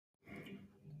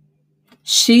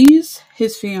She's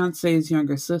his fiance's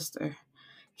younger sister.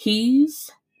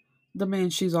 He's the man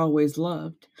she's always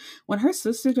loved. When her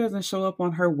sister doesn't show up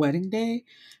on her wedding day,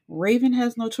 Raven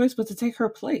has no choice but to take her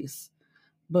place.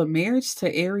 But marriage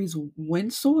to Aries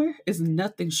Windsor is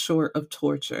nothing short of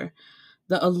torture.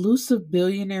 The elusive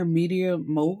billionaire media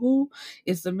mogul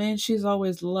is the man she's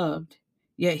always loved,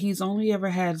 yet he's only ever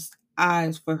had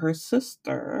eyes for her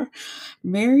sister.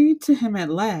 Married to him at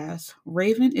last,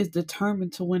 Raven is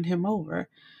determined to win him over.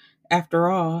 After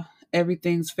all,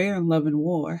 everything's fair in love and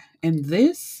war, and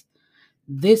this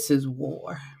is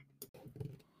war.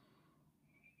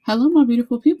 Hello, my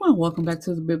beautiful people, and welcome back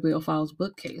to the Bibliophiles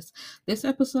Bookcase. This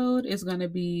episode is going to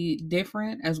be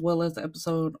different as well as the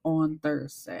episode on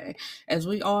Thursday. As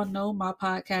we all know, my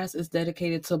podcast is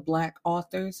dedicated to Black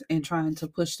authors and trying to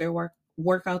push their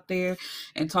work out there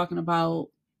and talking about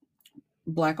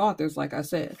Black authors, like I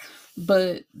said.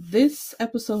 But this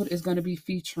episode is going to be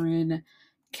featuring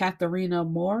Catharina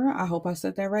Maura. I hope I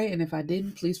said that right. And if I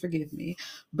didn't, please forgive me.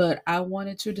 But I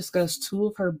wanted to discuss two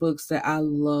of her books that I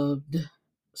loved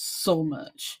so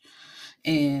much.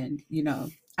 And,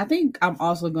 I think I'm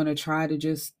also going to try to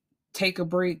just take a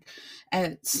break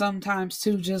at sometimes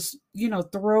to just,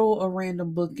 throw a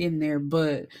random book in there.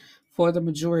 But for the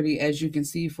majority, as you can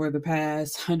see, for the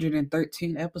past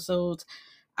 113 episodes,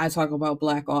 I talk about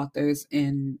Black authors,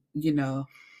 and,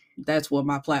 that's what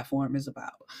my platform is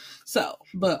about. So,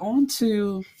 but on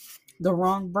to The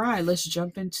Wrong Bride. Let's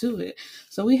jump into it.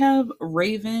 So we have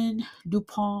Raven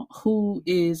DuPont, who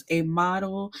is a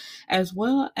model as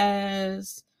well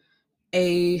as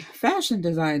a fashion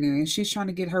designer, and she's trying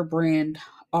to get her brand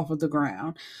off of the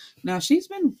ground. Now, she's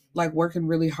been like working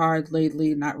really hard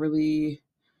lately, not really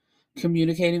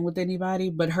communicating with anybody,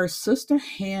 but her sister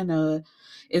Hannah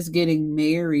is getting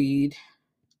married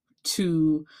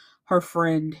to her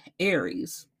friend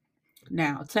Aries.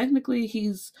 Now, technically,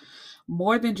 he's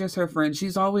more than just her friend.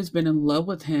 She's always been in love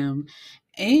with him.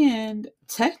 And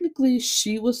technically,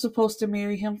 she was supposed to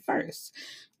marry him first.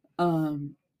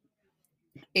 Um,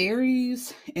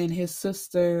 Aries and his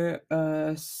sister,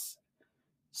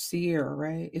 Sierra,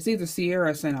 right? It's either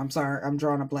Sierra or Senna. I'm sorry, I'm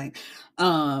drawing a blank.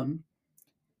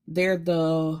 They're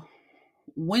the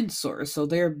Windsors. So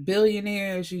they're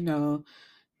billionaires,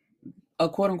 a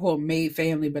quote unquote made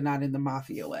family, but not in the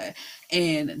mafia way.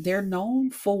 And they're known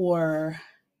for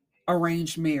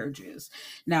arranged marriages.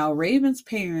 Now, Raven's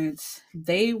parents,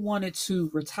 they wanted to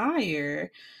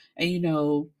retire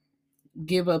and,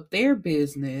 give up their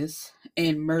business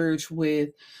and merge with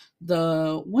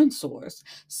the Windsors.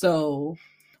 So,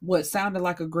 what sounded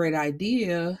like a great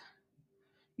idea,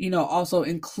 also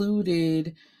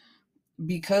included,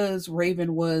 because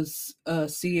Raven was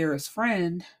Sierra's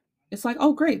friend, it's like,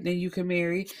 oh, great, then you can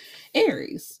marry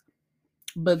Aries.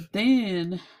 But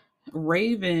then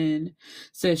Raven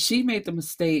says she made the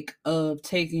mistake of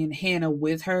taking Hannah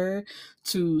with her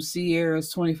to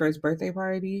Sierra's 21st birthday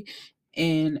party.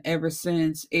 And ever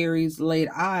since Aries laid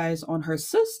eyes on her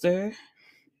sister,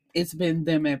 it's been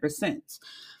them ever since.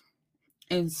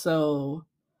 And so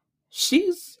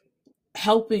she's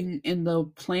helping in the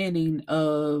planning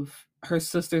of her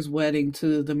sister's wedding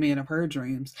to the man of her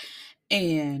dreams.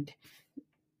 And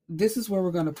this is where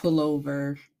we're going to pull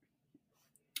over,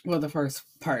 well, the first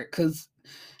part, because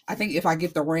I think if I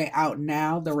get the rant out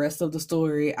now, the rest of the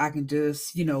story, I can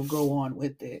just, go on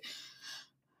with it.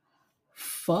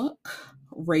 Fuck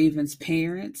Raven's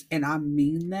parents, and I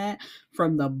mean that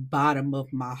from the bottom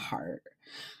of my heart.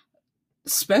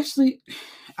 Especially,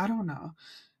 I don't know,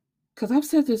 because I've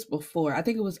said this before. I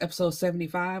think it was episode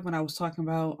 75 when I was talking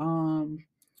about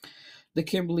the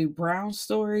Kimberly Brown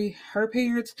story. Her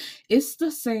parents, it's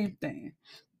the same thing.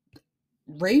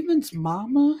 Raven's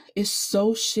mama is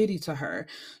so shitty to her.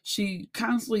 She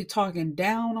constantly talking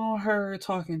down on her,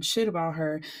 talking shit about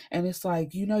her. And it's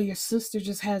like, your sister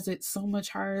just has it so much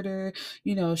harder.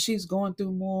 She's going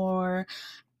through more.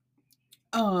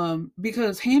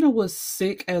 Because Hannah was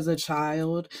sick as a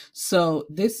child. So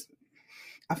this,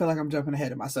 I feel like I'm jumping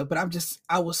ahead of myself, but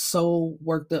I was so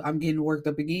worked up. I'm getting worked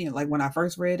up again. Like when I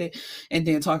first read it and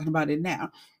then talking about it now.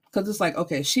 Because it's like,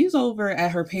 okay, she's over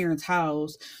at her parents'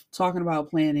 house talking about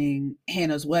planning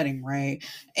Hannah's wedding, right?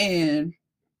 And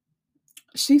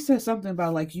she said something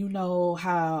about, like,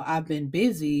 how I've been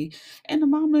busy. And the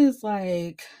mama is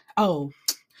like, oh,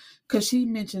 because she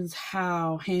mentions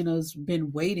how Hannah's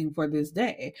been waiting for this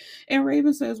day. And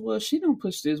Raven says, well, she don't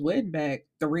push this wedding back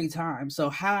 3 times. So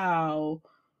how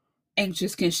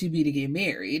anxious can she be to get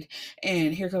married?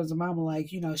 And here comes the mama, like,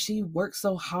 she works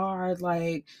so hard,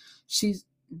 like,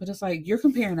 but it's like, you're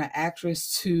comparing an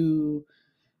actress to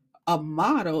a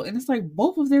model, and it's like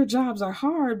both of their jobs are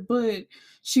hard, but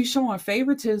she's showing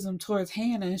favoritism towards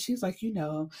Hannah, and she's like,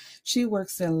 she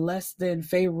works in less than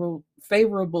favorable,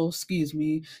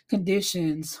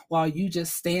 conditions while you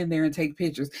just stand there and take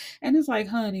pictures. And it's like,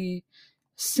 honey,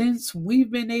 since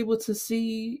we've been able to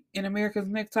see in America's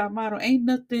Next Top Model, ain't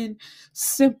nothing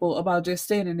simple about just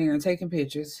standing there and taking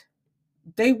pictures.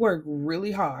 They work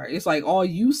really hard. It's like all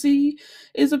you see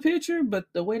is a picture, but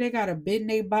the way they gotta bend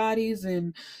their bodies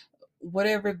and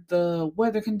whatever the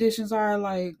weather conditions are,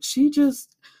 like she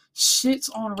just shits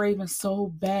on Raven so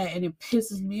bad and it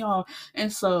pisses me off.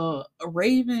 And so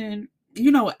Raven,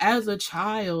 as a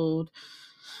child,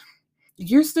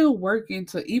 you're still working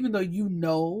to, even though you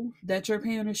know that your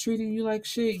parent is treating you like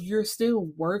shit, you're still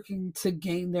working to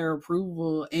gain their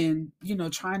approval and,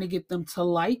 trying to get them to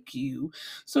like you.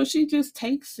 So she just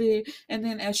takes it, and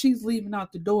then as she's leaving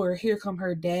out the door, here come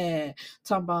her dad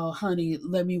talking about, honey,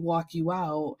 let me walk you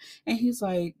out. And he's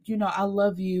like, I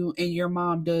love you and your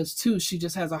mom does too. She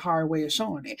just has a hard way of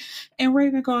showing it. And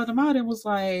Raven called him out and was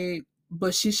like,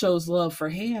 but she shows love for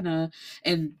Hannah.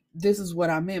 And this is what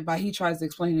I meant by he tries to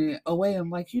explain it away. I'm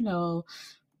like,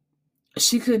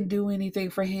 she couldn't do anything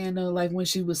for Hannah like when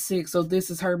she was sick, so this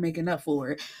is her making up for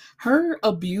it. Her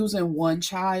abusing one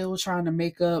child trying to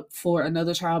make up for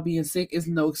another child being sick is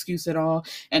no excuse at all.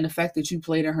 And the fact that you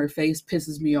played in her face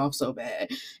pisses me off so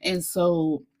bad. And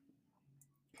so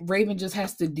Raven just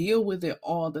has to deal with it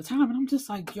all the time. And I'm just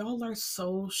like, y'all are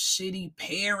so shitty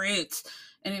parents.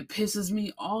 And it pisses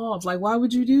me off. Like, why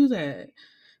would you do that?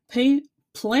 Pay,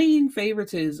 Playing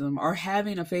favoritism or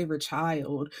having a favorite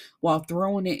child while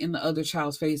throwing it in the other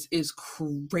child's face is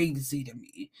crazy to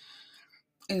me.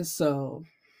 And so,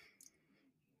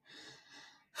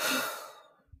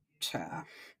 child.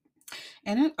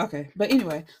 Okay, but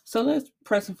anyway, so let's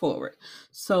pressing forward.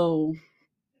 So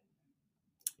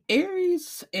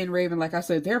Aries and Raven, like I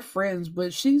said, they're friends,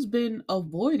 but she's been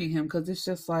avoiding him because it's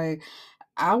just like,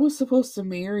 I was supposed to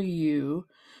marry you,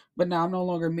 but now I'm no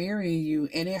longer marrying you.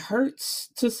 And it hurts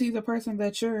to see the person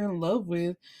that you're in love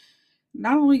with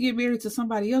not only get married to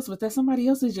somebody else, but that somebody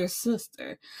else is your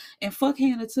sister. And fuck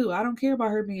Hannah too. I don't care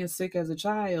about her being sick as a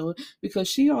child because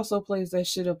she also plays that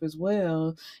shit up as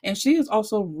well. And she is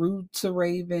also rude to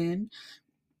Raven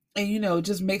and,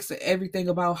 just makes everything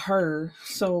about her.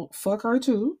 So fuck her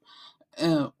too.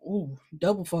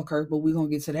 Double fuck her, but we're gonna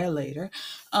get to that later.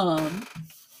 Um,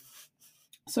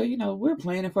 so we're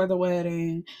planning for the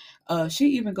wedding. She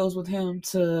even goes with him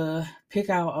to pick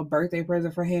out a birthday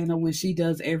present for Hannah, which she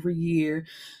does every year.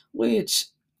 Which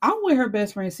I'm with her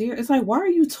best friends here. It's like, why are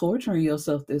you torturing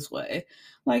yourself this way?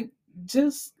 Like,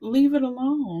 just leave it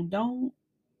alone. Don't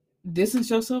distance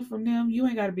yourself from them. You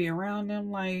ain't got to be around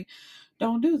them. Like,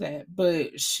 don't do that.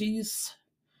 But it's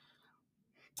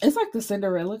like the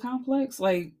Cinderella complex.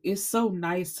 Like, it's so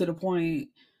nice to the point.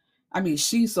 I mean,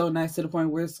 she's so nice to the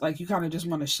point where it's like you kind of just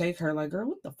want to shake her, like, girl,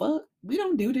 what the fuck? We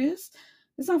don't do this.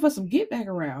 It's not for some get back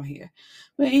around here.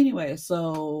 But anyway,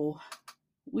 so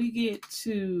we get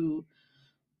to,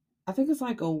 I think it's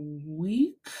like a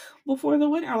week before the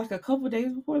wedding, or like a couple of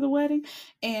days before the wedding,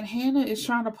 and Hannah is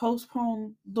trying to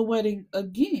postpone the wedding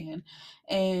again.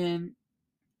 And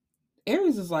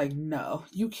Aries is like, no,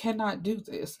 you cannot do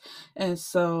this. And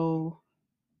so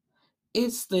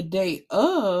it's the day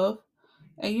of,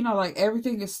 and like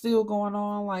everything is still going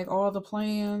on, like all the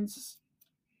plans,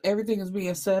 everything is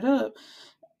being set up.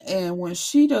 And when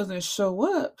she doesn't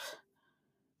show up,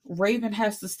 Raven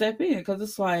has to step in because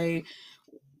it's like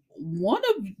one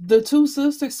of the two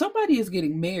sisters, somebody is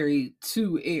getting married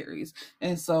to Aries.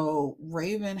 And so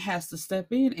Raven has to step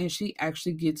in and she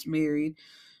actually gets married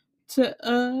to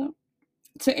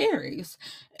Aries.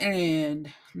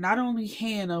 And not only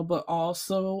Hannah, but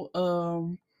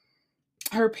also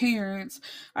her parents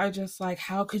are just like,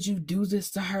 how could you do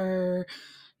this to her?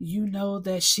 You know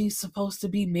that she's supposed to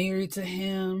be married to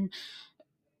him.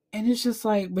 And it's just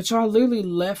like, but y'all literally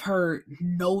left her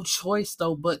no choice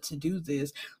though but to do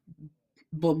this.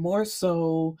 But more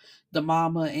so, the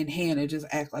mama and Hannah just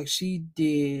act like she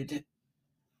did,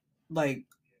 like,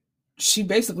 she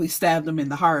basically stabbed them in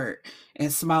the heart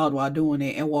and smiled while doing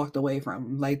it and walked away from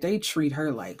them. Like, they treat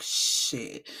her like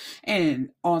shit. And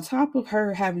on top of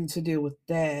her having to deal with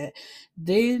that,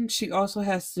 then she also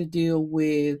has to deal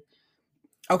with,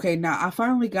 okay, now I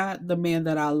finally got the man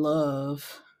that I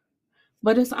love,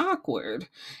 but it's awkward.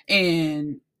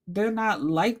 And they're not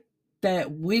like that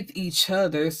with each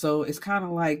other. So it's kind of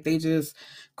like they just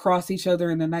cross each other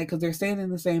in the night because they're staying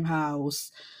in the same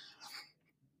house.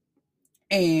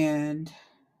 And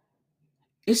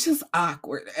it's just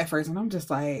awkward at first. And I'm just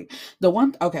like, the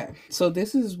one, okay, so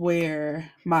this is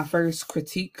where my first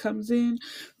critique comes in,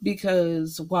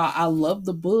 because while I love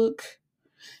the book,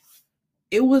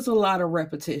 it was a lot of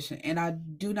repetition. And I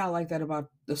do not like that about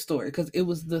the story, because it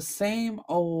was the same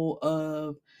old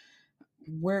of,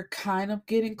 we're kind of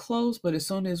getting close, but as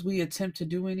soon as we attempt to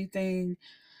do anything,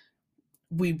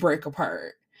 we break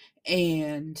apart.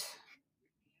 And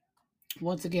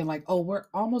once again, like, oh, we're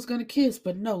almost gonna kiss,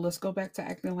 but no, let's go back to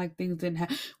acting like things didn't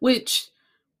happen. Which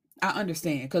I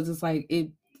understand, because it's like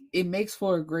it makes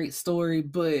for a great story,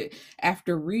 but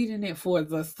after reading it for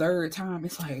the third time,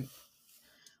 it's like,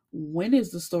 when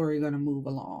is the story gonna move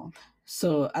along?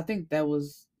 So I think that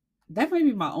might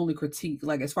be my only critique.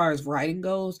 Like, as far as writing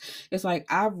goes, it's like,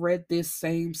 I've read this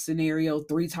same scenario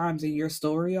three times in your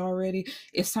story already.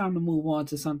 It's time to move on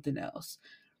to something else.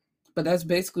 But that's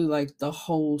basically like the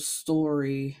whole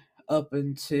story up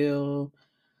until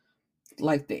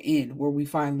like the end, where we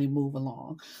finally move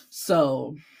along.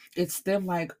 So it's them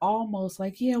like almost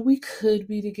like, yeah, we could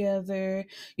be together.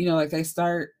 Like they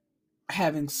start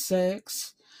having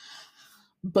sex.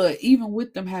 But even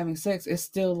with them having sex, it's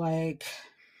still like,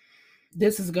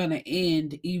 this is gonna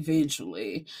end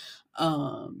eventually.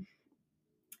 Um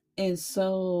and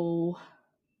so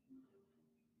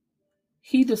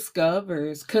he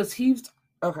discovers, because he's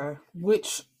okay,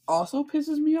 which also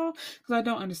pisses me off, because I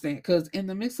don't understand, because in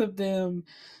the midst of them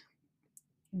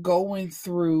going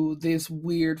through this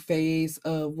weird phase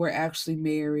of, we're actually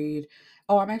married,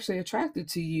 oh, I'm actually attracted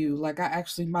to you, like I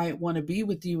actually might want to be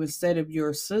with you instead of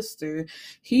your sister,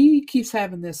 he keeps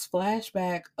having this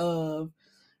flashback of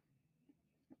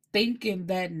thinking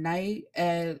that night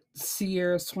at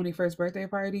Sierra's 21st birthday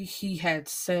party, he had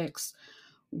sex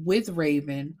with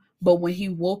Raven. But when he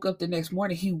woke up the next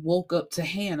morning, he woke up to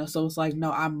Hannah. So it's like,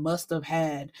 no, I must have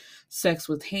had sex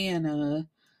with Hannah.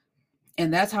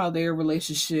 And that's how their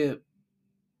relationship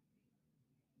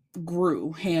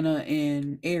grew, Hannah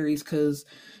and Aries, because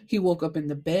he woke up in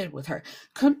the bed with her.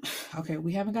 Okay,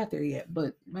 we haven't got there yet.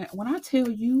 But man, when I tell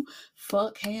you,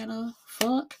 fuck Hannah,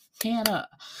 fuck Hannah.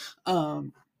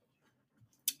 Um,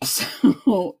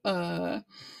 so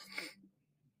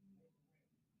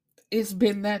it's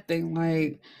been that thing,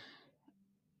 like,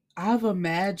 I've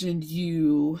imagined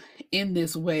you in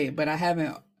this way, but I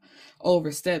haven't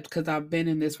overstepped, because I've been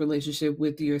in this relationship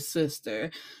with your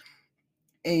sister.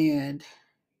 And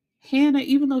Hannah,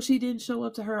 even though she didn't show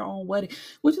up to her own wedding,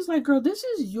 which is like, girl, this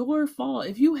is your fault.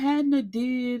 If you hadn't have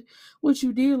did what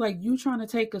you did, like, you trying to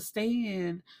take a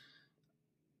stand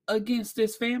against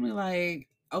this family, like,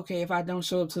 okay, if I don't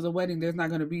show up to the wedding, there's not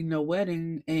going to be no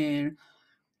wedding. And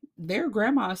their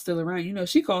grandma is still around.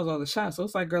 She calls all the shots. So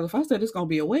it's like, girl, if I said it's going to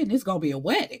be a wedding, it's going to be a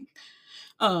wedding.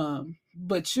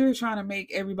 But you're trying to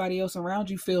make everybody else around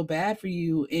you feel bad for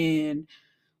you. And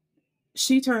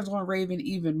she turns on Raven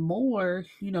even more,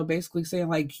 basically saying,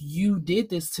 like, you did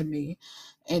this to me.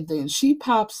 And then she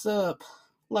pops up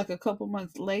like a couple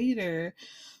months later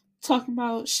talking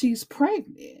about she's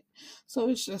pregnant. So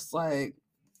it's just like,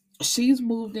 she's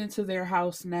moved into their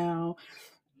house now,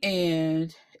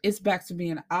 and it's back to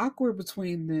being awkward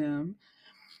between them.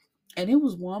 And it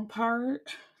was one part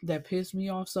that pissed me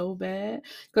off so bad,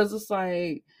 because it's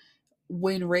like,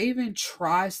 when Raven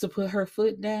tries to put her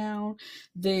foot down,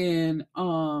 then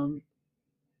Hannah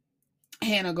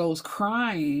goes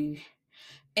crying,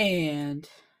 and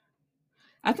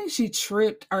I think she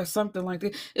tripped or something like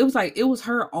that. It was like, it was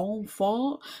her own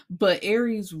fault, but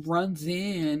Aries runs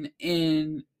in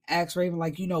and asks Raven,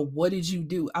 like, what did you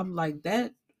do? I'm like,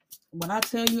 that, when I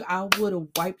tell you, I would have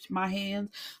wiped my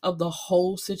hands of the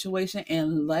whole situation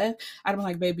and left. I'd be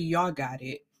like, baby, y'all got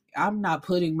it. I'm not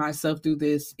putting myself through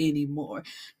this anymore.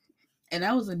 And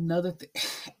that was another thing.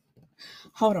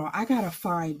 Hold on, I gotta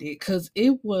find it, because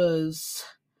it was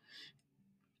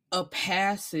the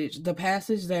passage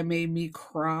that made me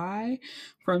cry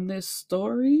from this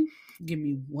story. Give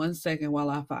me 1 second while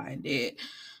I find it.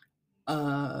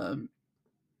 Um,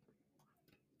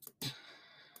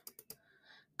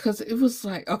 because it was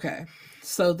like, okay,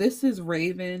 so this is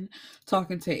Raven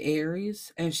talking to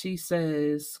Aries, and she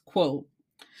says, quote,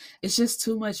 "It's just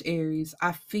too much, Aries.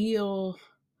 I feel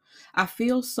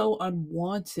so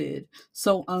unwanted,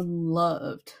 so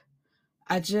unloved.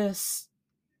 I just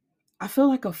I feel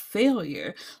like a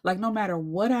failure. Like, no matter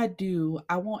what I do,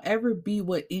 I won't ever be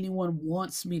what anyone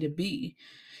wants me to be.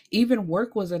 Even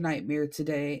work was a nightmare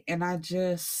today, and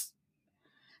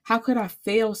how could I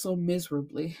fail so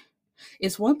miserably?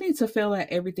 It's one thing to fail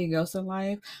at everything else in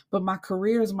life, but my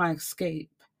career is my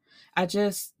escape.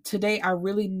 Today I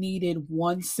really needed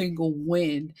one single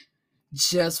win,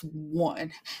 just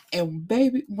one. And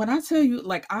baby, when I tell you,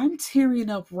 like, I'm tearing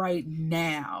up right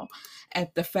now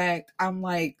at the fact, I'm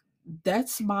like,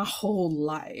 that's my whole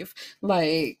life.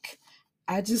 Like,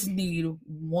 I just need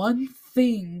one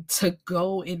thing to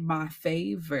go in my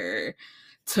favor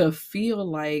to feel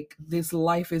like this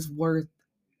life is worth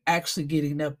actually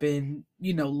getting up and,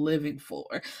 living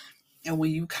for. And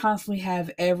when you constantly have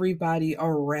everybody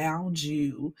around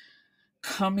you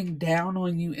coming down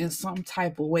on you in some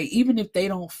type of way, even if they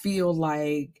don't feel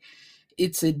like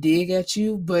it's a dig at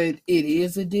you, but it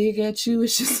is a dig at you,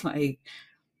 it's just like,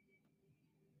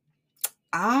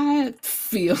 I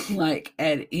feel like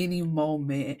at any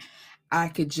moment I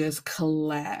could just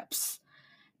collapse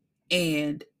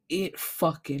and it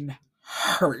fucking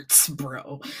hurts,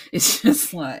 bro. It's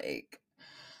just like,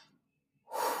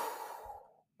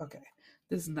 okay,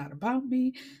 this is not about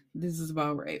me. This is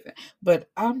about Raven. But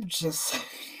I'm just,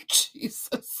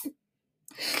 Jesus,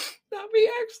 not me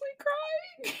actually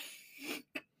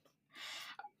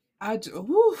crying.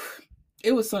 Whew,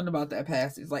 it was something about that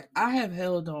passage. Like, I have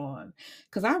held on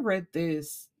because I read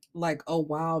this like a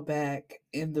while back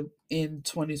in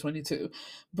 2022,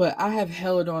 but I have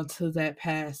held on to that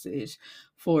passage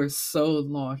for so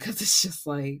long because it's just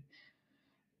like,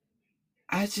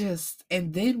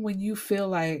 and then when you feel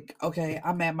like, okay,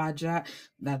 I'm at my job.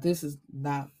 Now, this is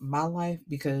not my life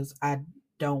because I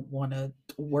don't want to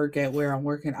work at where I'm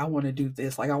working. I want to do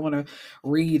this. Like, I want to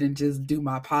read and just do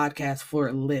my podcast for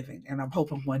a living. And I'm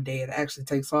hoping one day it actually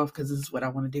takes off because this is what I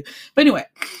want to do. But anyway,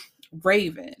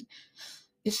 Raven,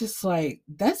 it's just like,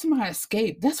 that's my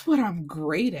escape. That's what I'm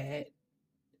great at.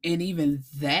 And even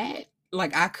that,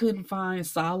 like, I couldn't find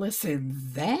solace in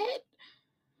that.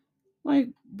 Like,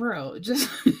 bro, just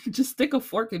just stick a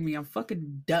fork in me. I'm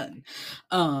fucking done.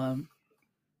 Um,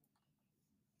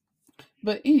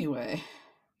 but anyway,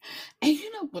 and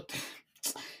you know what?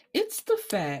 It's the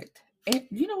fact, and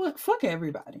you know what? Fuck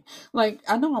everybody. Like,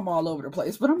 I know I'm all over the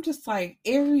place, but I'm just like,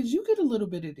 Aries, you get a little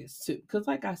bit of this too. Because,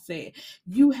 like I said,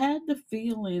 you had the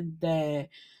feeling that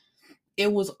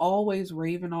it was always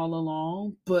Raven all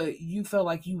along, but you felt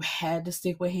like you had to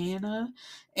stick with Hannah.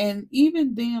 And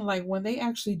even then, like when they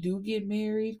actually do get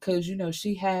married, because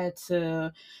she had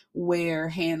to wear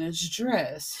Hannah's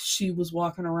dress, she was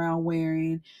walking around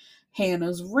wearing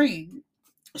Hannah's ring.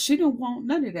 She didn't want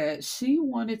none of that. She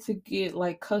wanted to get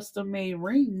like custom made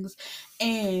rings.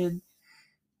 And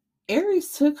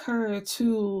Aries took her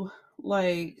to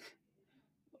like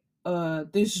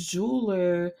this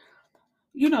jeweler,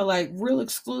 like real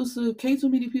exclusive. Can't too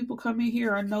many people come in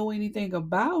here or know anything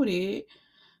about it.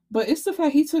 But it's the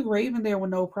fact he took Raven there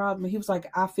with no problem. And he was like,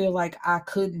 I feel like I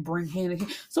couldn't bring Hannah here.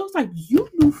 So it's like, you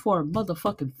knew for a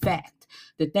motherfucking fact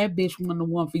that bitch wasn't the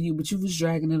one for you, but you was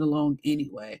dragging it along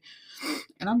anyway.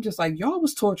 And I'm just like, y'all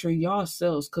was torturing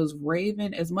yourselves because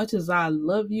Raven, as much as I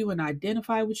love you and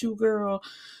identify with you, girl,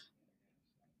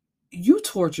 you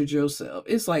tortured yourself.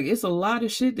 It's like, it's a lot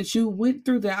of shit that you went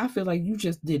through that I feel like you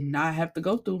just did not have to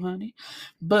go through, honey.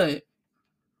 But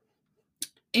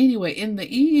anyway, in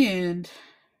the end,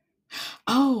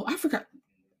 oh, I forgot.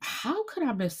 How could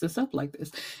I mess this up like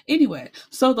this? Anyway,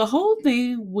 so the whole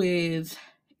thing with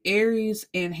Aries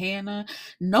and Hannah,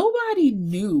 nobody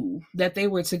knew that they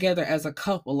were together as a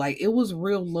couple. Like, it was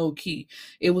real low key.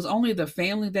 It was only the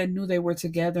family that knew they were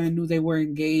together and knew they were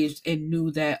engaged and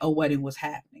knew that a wedding was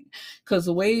happening. Because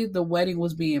the way the wedding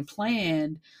was being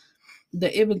planned,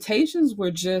 the invitations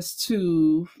were just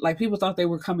to, like, people thought they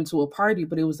were coming to a party,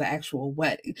 but it was the actual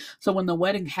wedding. So when the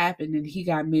wedding happened and he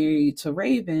got married to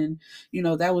Raven,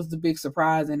 that was the big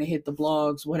surprise and it hit the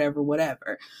blogs,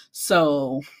 whatever.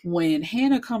 So when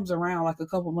Hannah comes around like a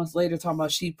couple months later talking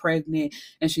about she pregnant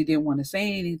and she didn't want to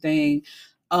say anything,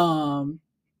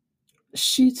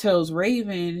 she tells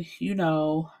Raven,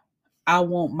 I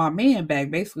want my man back,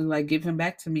 basically, like, give him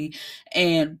back to me.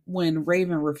 And when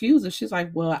Raven refuses, she's like,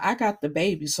 well, I got the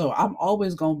baby, so I'm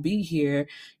always going to be here.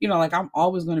 Like, I'm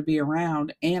always going to be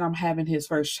around, and I'm having his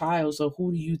first child. So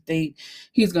who do you think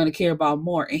he's going to care about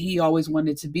more? And he always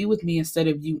wanted to be with me instead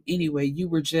of you anyway. You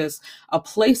were just a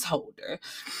placeholder.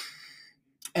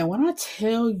 And when I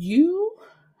tell you,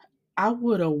 I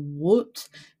would have whooped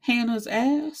Hannah's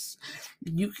ass.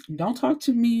 You don't talk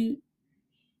to me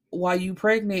while you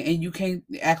pregnant and you can't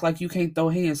act like you can't throw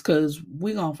hands, because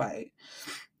we gonna fight.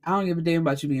 I don't give a damn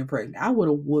about you being pregnant. I would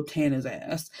have whooped Hannah's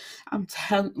ass. I'm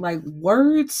telling, like,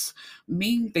 words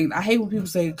mean things. I hate when people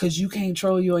say because you can't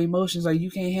control your emotions or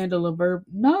you can't handle a verb.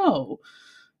 No,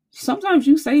 sometimes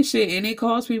you say shit and it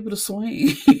causes people to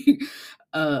swing.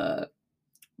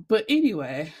 But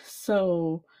anyway,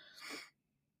 so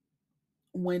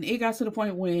when it got to the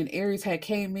point when Aries had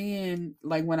came in,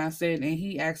 like when I said, and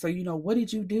he asked her, what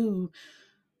did you do?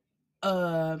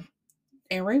 Uh,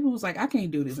 and Raven was like, I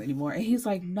can't do this anymore. And he's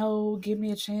like, no, give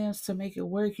me a chance to make it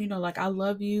work. Like, I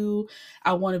love you.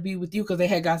 I want to be with you. Because they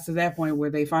had got to that point where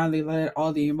they finally let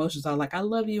all the emotions out. Like, I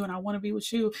love you and I want to be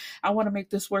with you. I want to make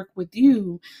this work with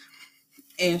you.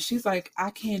 And she's like,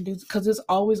 I can't do, because it's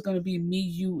always going to be me,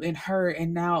 you, and her,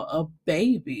 and now a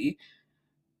baby.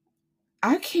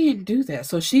 I can't do that.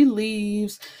 So she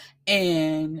leaves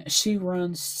and she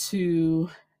runs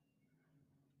to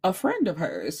a friend of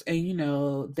hers.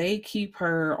 And, they keep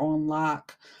her on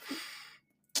lock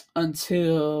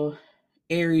until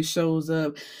Aries shows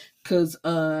up. Because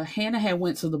Hannah had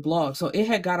went to the blog. So it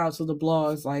had got out to the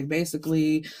blogs, like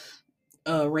basically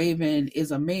Raven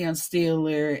is a man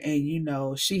stealer,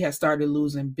 and she has started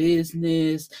losing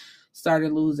business,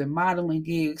 started losing modeling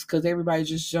gigs because everybody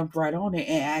just jumped right on it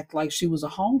and act like she was a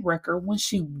home wrecker when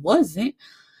she wasn't.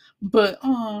 But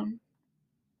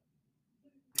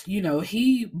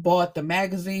he bought the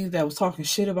magazine that was talking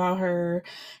shit about her,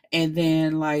 and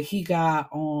then like he got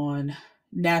on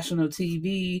national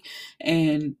TV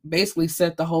and basically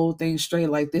set the whole thing straight,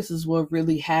 like this is what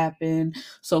really happened,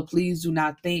 so please do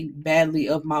not think badly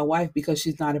of my wife because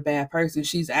she's not a bad person,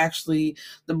 she's actually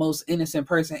the most innocent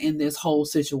person in this whole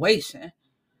situation.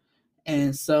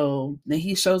 And so then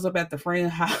he shows up at the friend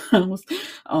house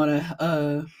on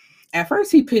a at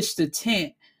first he pitched a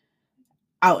tent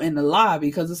out in the lobby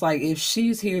because it's like if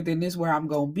she's here then this is where I'm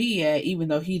gonna be at, even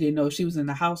though he didn't know if she was in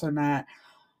the house or not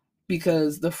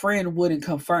because the friend wouldn't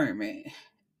confirm it.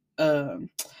 um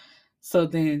so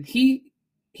then he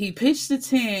pitched the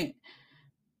tent.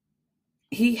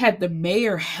 He had the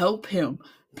mayor help him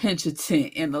pinch a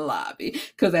tent in the lobby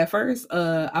because at first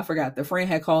I forgot the friend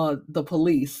had called the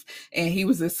police and he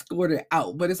was escorted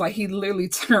out, but it's like he literally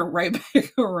turned right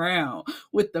back around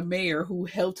with the mayor who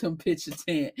helped him pitch a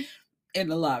tent in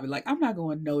the lobby. Like, I'm not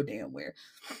going no damn where.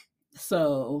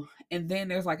 So, and then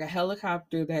there's like a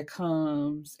helicopter that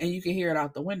comes and you can hear it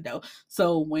out the window.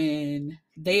 So when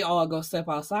they all go step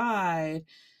outside,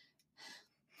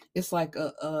 it's like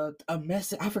a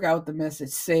message. I forgot what the message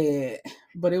said,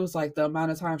 but it was like the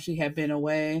amount of time she had been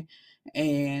away.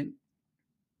 And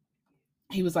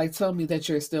he was like, tell me that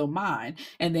you're still mine.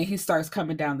 And then he starts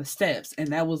coming down the steps. And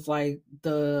that was like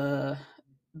the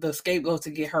scapegoat to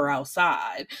get her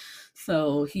outside.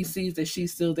 So he sees that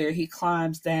she's still there. He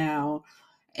climbs down.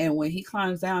 And when he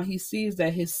climbs down, he sees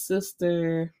that his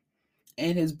sister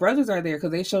and his brothers are there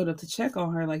because they showed up to check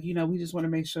on her. Like, we just want to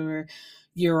make sure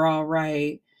you're all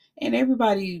right. And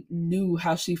everybody knew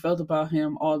how she felt about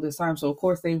him all this time. So, of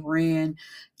course, they ran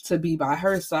to be by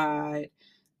her side.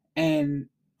 And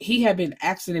he had been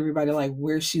asking everybody like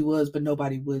where she was, but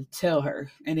nobody would tell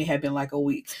her. And it had been like a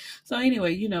week. So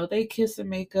anyway, they kiss and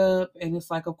make up. And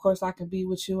it's like, of course I can be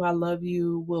with you. I love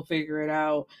you. We'll figure it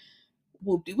out.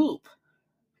 Whoop de whoop.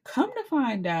 Come to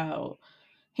find out,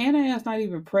 Hannah ass not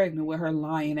even pregnant with her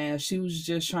lying ass. She was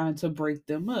just trying to break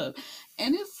them up.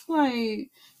 And it's like,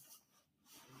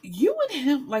 you and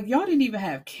him, like, y'all didn't even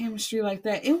have chemistry like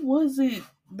that. It wasn't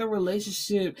the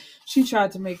relationship she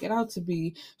tried to make it out to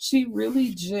be. She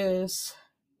really just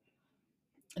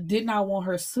did not want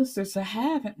her sister to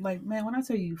have him. Like, man, when I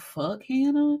tell you fuck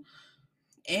Hannah,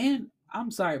 and I'm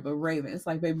sorry, but Raven, it's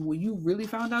like, baby, when you really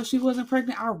found out she wasn't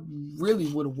pregnant, I really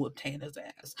would have whooped Hannah's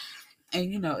ass.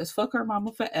 And it's fuck her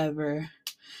mama forever.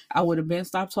 I would have been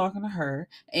stopped talking to her.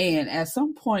 And at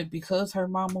some point, because her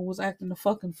mama was acting a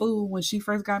fucking fool when she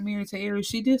first got married to Aries,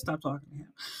 she did stop talking to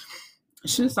him.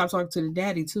 She stopped talking to the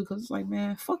daddy too, because it's like,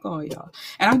 man, fuck all y'all.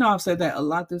 And I know I've said that a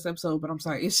lot this episode, but I'm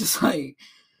sorry. It's just like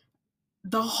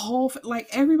the whole, like,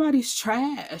 everybody's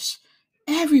trash.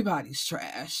 Everybody's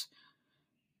trash.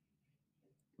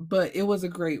 But it was a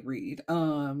great read.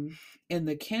 In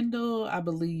the Kindle, I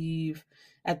believe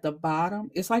at the bottom,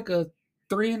 it's like a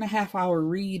 3.5 hour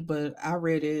read, but I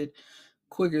read it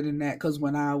quicker than that because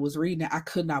when I was reading it, I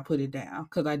could not put it down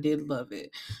because I did love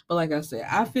it. But like I said,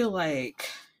 I feel like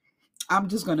I'm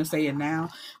just gonna say it now.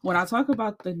 When I talk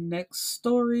about the next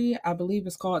story, I believe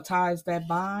it's called Ties That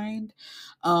Bind.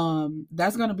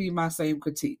 That's gonna be my same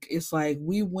critique. It's like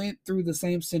we went through the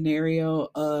same scenario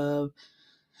of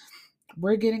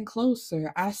we're getting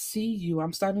closer. I see you.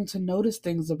 I'm starting to notice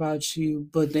things about you,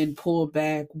 but then pull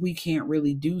back. We can't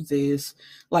really do this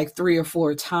like 3 or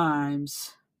 4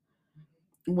 times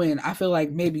when I feel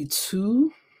like maybe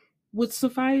two would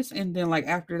suffice. And then, like,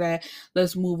 after that,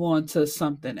 let's move on to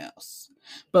something else.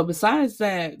 But besides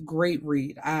that, great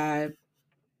read. I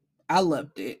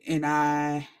loved it, and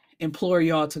I implore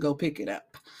y'all to go pick it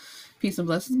up. Peace and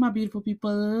blessings, my beautiful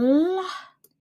people.